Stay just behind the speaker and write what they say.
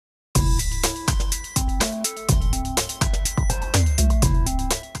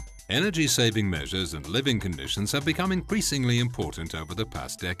Energy-saving measures and living conditions have become increasingly important over the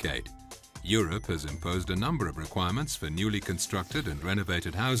past decade. Europe has imposed a number of requirements for newly constructed and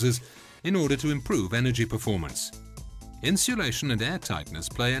renovated houses in order to improve energy performance. Insulation and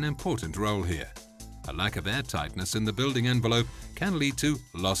airtightness play an important role here. A lack of airtightness in the building envelope can lead to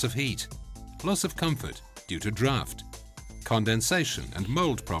loss of heat, loss of comfort due to draft, condensation and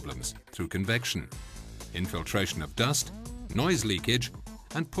mold problems through convection, infiltration of dust, noise leakage,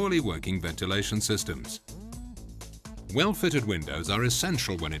 and poorly working ventilation systems. Well-fitted windows are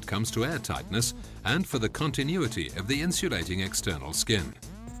essential when it comes to airtightness and for the continuity of the insulating external skin.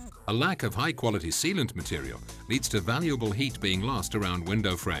 A lack of high-quality sealant material leads to valuable heat being lost around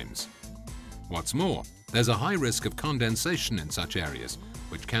window frames. What's more, there's a high risk of condensation in such areas,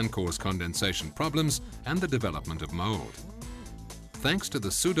 which can cause condensation problems and the development of mold. Thanks to the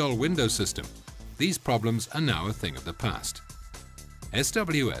Soudal Window System, these problems are now a thing of the past.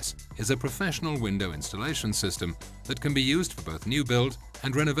 SWS is a professional window installation system that can be used for both new build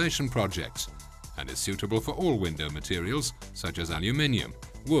and renovation projects and is suitable for all window materials such as aluminium,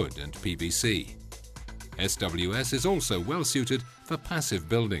 wood and PVC. SWS is also well suited for passive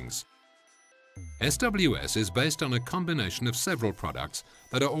buildings. SWS is based on a combination of several products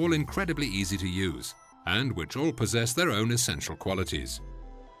that are all incredibly easy to use and which all possess their own essential qualities.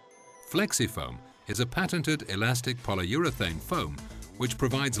 FlexiFoam is a patented elastic polyurethane foam which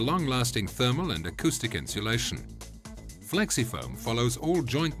provides long-lasting thermal and acoustic insulation. FlexiFoam follows all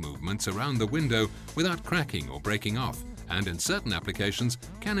joint movements around the window without cracking or breaking off, and in certain applications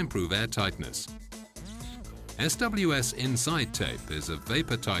can improve airtightness. SWS Inside Tape is a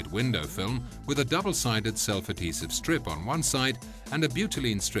vapor-tight window film with a double-sided self-adhesive strip on one side and a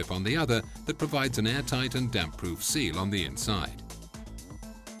butylene strip on the other that provides an airtight and damp-proof seal on the inside.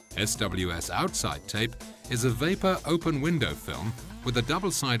 SWS Outside Tape is a vapor open window film with a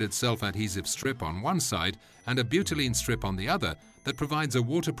double-sided self-adhesive strip on one side and a butylene strip on the other that provides a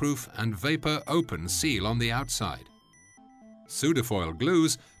waterproof and vapor open seal on the outside. Pseudofoil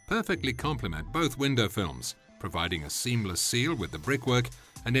glues perfectly complement both window films, providing a seamless seal with the brickwork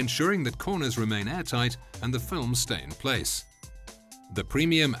and ensuring that corners remain airtight and the films stay in place. The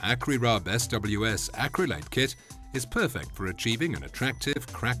premium AcryRub SWS Acrylate Kit is perfect for achieving an attractive,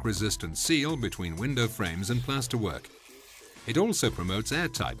 crack-resistant seal between window frames and plasterwork. It also promotes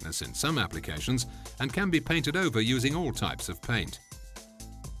airtightness in some applications and can be painted over using all types of paint.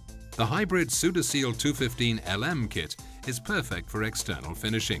 The hybrid Sudaseal 215 LM kit is perfect for external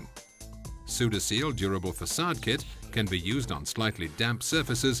finishing. Sudaseal Durable Facade Kit can be used on slightly damp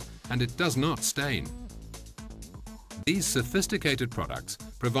surfaces and it does not stain. These sophisticated products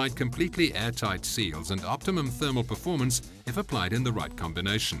provide completely airtight seals and optimum thermal performance if applied in the right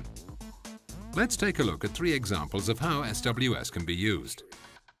combination. Let's take a look at 3 examples of how SWS can be used.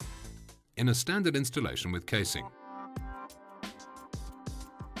 In a standard installation with casing.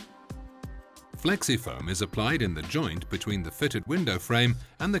 FlexiFoam is applied in the joint between the fitted window frame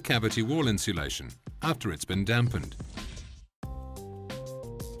and the cavity wall insulation after it's been dampened.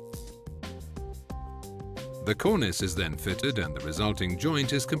 The cornice is then fitted and the resulting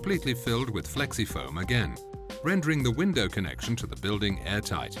joint is completely filled with FlexiFoam again, rendering the window connection to the building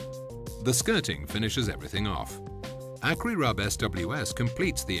airtight. The skirting finishes everything off. AcryRub SWS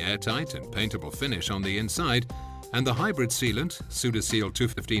completes the airtight and paintable finish on the inside, and the hybrid sealant, Sudaseal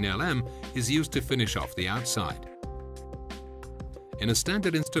 215 LM, is used to finish off the outside. In a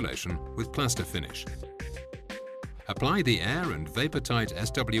standard installation with plaster finish. Apply the air and vapor-tight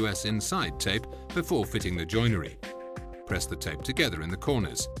SWS Inside tape before fitting the joinery. Press the tape together in the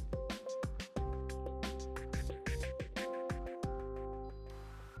corners.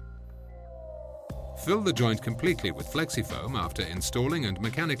 Fill the joint completely with FlexiFoam after installing and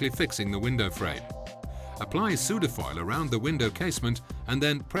mechanically fixing the window frame. Apply Pseudofoil around the window casement and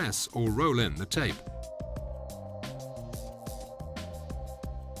then press or roll in the tape.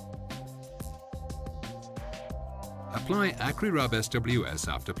 Apply AcryRub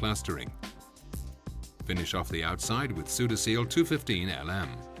SWS after plastering. Finish off the outside with Sudaseal 215 LM.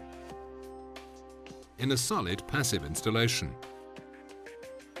 In a solid passive installation.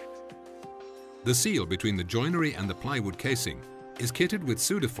 The seal between the joinery and the plywood casing is kitted with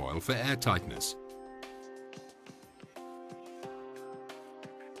Pseudofoil for airtightness.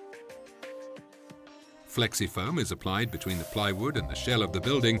 FlexiFoam is applied between the plywood and the shell of the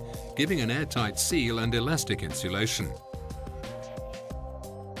building, giving an airtight seal and elastic insulation.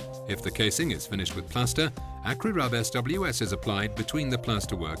 If the casing is finished with plaster, AcryRub SWS is applied between the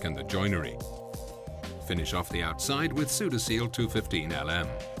plasterwork and the joinery. Finish off the outside with Sudaseal 215 LM.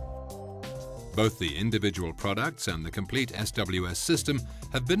 Both the individual products and the complete SWS system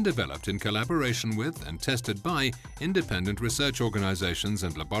have been developed in collaboration with and tested by independent research organizations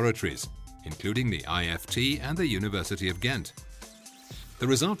and laboratories, including the IFT and the University of Ghent. The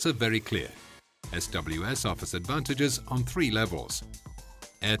results are very clear. SWS offers advantages on 3 levels: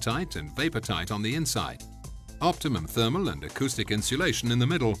 airtight and vapor-tight on the inside, optimum thermal and acoustic insulation in the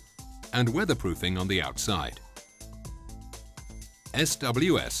middle, and weatherproofing on the outside.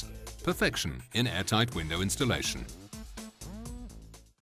 SWS, perfection in airtight window installation.